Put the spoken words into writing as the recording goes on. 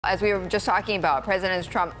As we were just talking about, President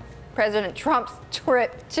Trump's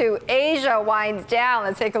trip to Asia winds down.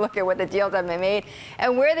 Let's take a look at what the deals have been made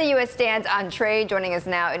and where the U.S. stands on trade. Joining us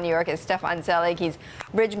now in New York is Stefan Selig. He's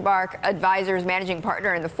Bridgemark Advisors managing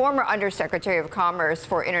partner and the former Undersecretary of Commerce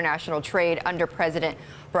for International Trade under President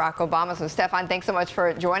Barack Obama. So, Stefan, thanks so much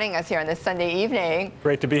for joining us here on this Sunday evening.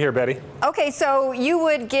 Great to be here, Betty. Okay, so you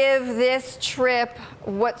would give this trip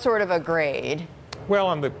what sort of a grade? Well,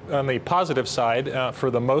 on the positive side,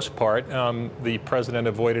 for the most part, the president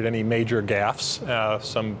avoided any major gaffes,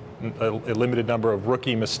 a limited number of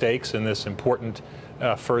rookie mistakes in this important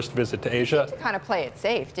first visit to Asia. He had to kind of play it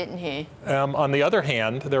safe, didn't he? On the other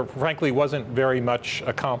hand, there frankly wasn't very much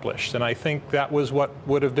accomplished, and I think that was what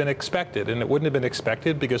would have been expected. And it wouldn't have been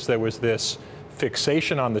expected because there was this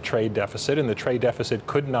fixation on the trade deficit, and the trade deficit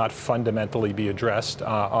could not fundamentally be addressed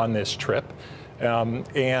on this trip.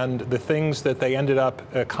 And the things that they ended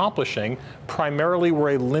up accomplishing primarily were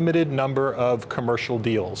a limited number of commercial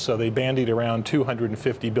deals. So they bandied around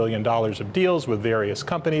 $250 billion of deals with various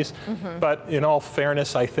companies. But in all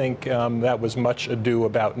fairness, I think that was much ado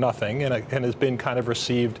about nothing and has been kind of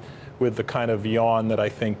received with the kind of yawn that I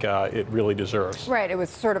think it really deserves. Right, it was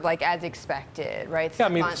sort of like as expected, right? Yeah, I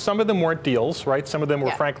mean, some of them weren't deals, right? Some of them were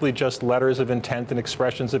frankly just letters of intent and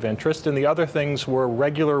expressions of interest, and the other things were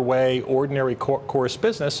regular way, ordinary course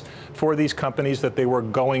business for these companies that they were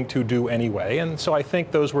going to do anyway. And so I think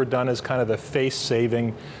those were done as kind of the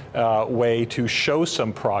face-saving way to show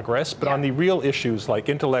some progress. But on the real issues like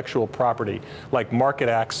intellectual property, like market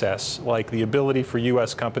access, like the ability for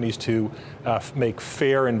U.S. companies to make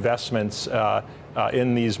fair investments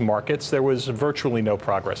in these markets, there was virtually no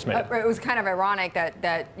progress made. It was kind of ironic that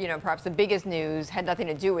perhaps the biggest news had nothing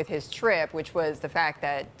to do with his trip, which was the fact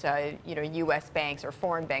that U.S. banks or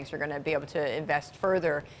foreign banks are going to be able to invest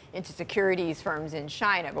further into securities firms in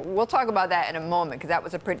China. But we'll talk about that in a moment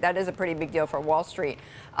because that is a pretty big deal for Wall Street.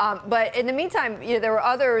 But in the meantime, there were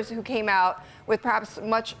others who came out with perhaps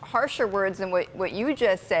much harsher words than what you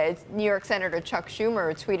just said. New York Senator Chuck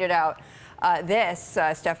Schumer tweeted out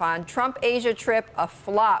Stefan, Trump Asia trip, a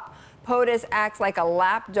flop. POTUS acts like a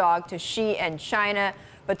lapdog to Xi and China,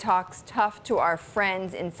 but talks tough to our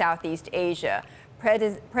friends in Southeast Asia.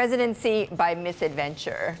 Presidency by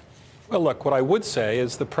misadventure. Well, look, what I would say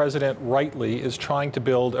is the president rightly is trying to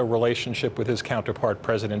build a relationship with his counterpart,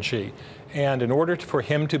 President Xi. And in order for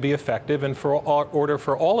him to be effective and for order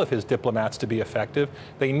for all of his diplomats to be effective,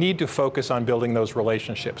 they need to focus on building those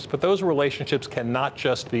relationships. But those relationships cannot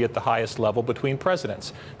just be at the highest level between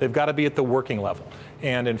presidents. They've got to be at the working level.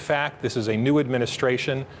 And in fact, this is a new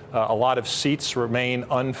administration. A lot of seats remain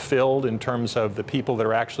unfilled in terms of the people that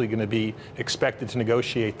are actually going to be expected to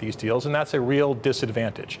negotiate these deals, and that's a real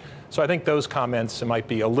disadvantage. So I think those comments might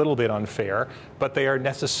be a little bit unfair, but they are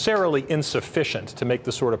necessarily insufficient to make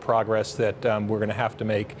the sort of progress that we're going to have to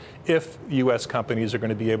make if U.S. companies are going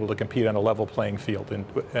to be able to compete on a level playing field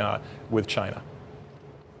with China.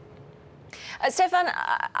 Stefan,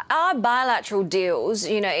 are bilateral deals,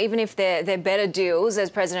 even if they're better deals,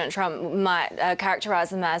 as President Trump might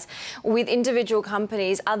characterize them as, with individual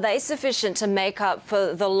companies, are they sufficient to make up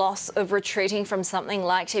for the loss of retreating from something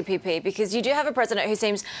like TPP? Because you do have a president who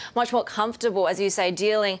seems much more comfortable, as you say,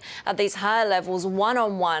 dealing at these higher levels,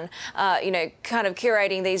 one-on-one, kind of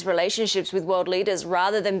curating these relationships with world leaders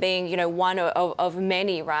rather than being, one of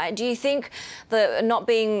many, right? Do you think that not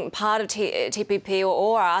being part of TPP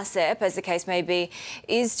or RCEP, as the case may be,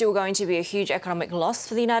 is still going to be a huge economic loss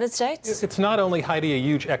for the United States? It's not only, Heidi, a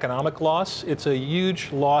huge economic loss, it's a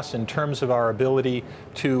huge loss in terms of our ability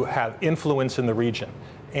to have influence in the region.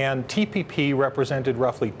 And TPP represented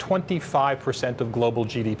roughly 25% of global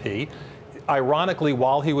GDP. Ironically,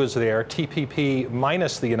 while he was there, TPP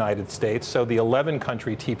minus the United States, so the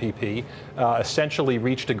 11-country TPP, essentially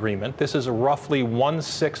reached agreement. This is roughly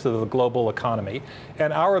 1/6 of the global economy,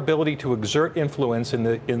 and our ability to exert influence in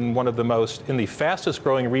the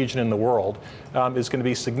fastest-growing region in the world is going to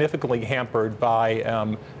be significantly hampered by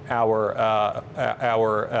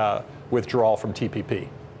our withdrawal from TPP.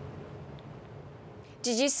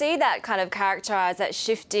 Did you see that kind of characterise that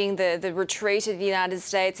shifting, the retreat of the United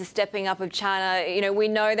States, the stepping up of China? We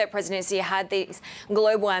know that President Xi had these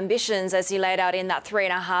global ambitions, as he laid out in that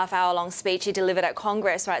 3.5-hour-long speech he delivered at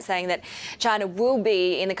Congress, right, saying that China will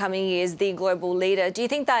be, in the coming years, the global leader. Do you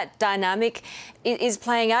think that dynamic is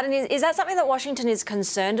playing out? And is that something that Washington is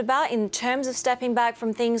concerned about in terms of stepping back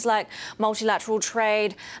from things like multilateral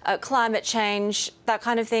trade, climate change, that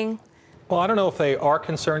kind of thing? Well, I don't know if they are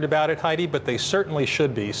concerned about it, Heidi, but they certainly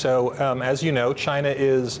should be. So, as you know, China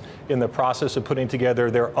is in the process of putting together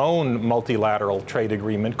their own multilateral trade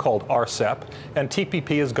agreement called RCEP, and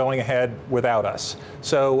TPP is going ahead without us.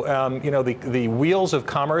 So, the wheels of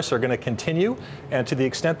commerce are going to continue, and to the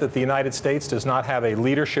extent that the United States does not have a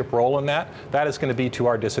leadership role in that, that is going to be to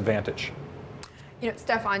our disadvantage.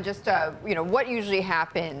 Stefan, just, what usually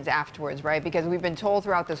happens afterwards, right? Because we've been told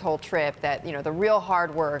throughout this whole trip that, the real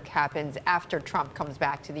hard work happens after Trump comes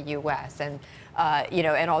back to the U.S. and,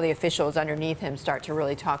 and all the officials underneath him start to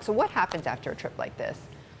really talk. So what happens after a trip like this?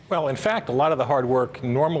 Well, in fact, a lot of the hard work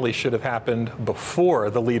normally should have happened before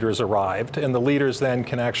the leaders arrived, and the leaders then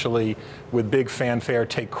can actually, with big fanfare,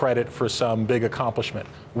 take credit for some big accomplishment.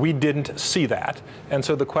 We didn't see that, and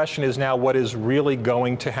so the question is now, what is really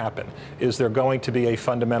going to happen? Is there going to be a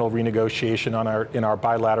fundamental renegotiation in our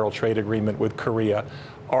bilateral trade agreement with Korea?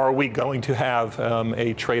 Are we going to have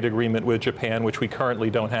a trade agreement with Japan, which we currently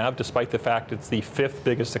don't have, despite the fact it's the 5th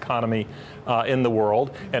biggest economy in the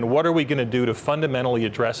world? And what are we going to do to fundamentally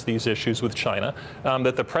address these issues with China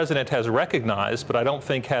that the president has recognized, but I don't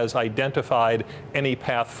think has identified any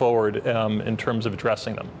path forward in terms of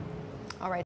addressing them?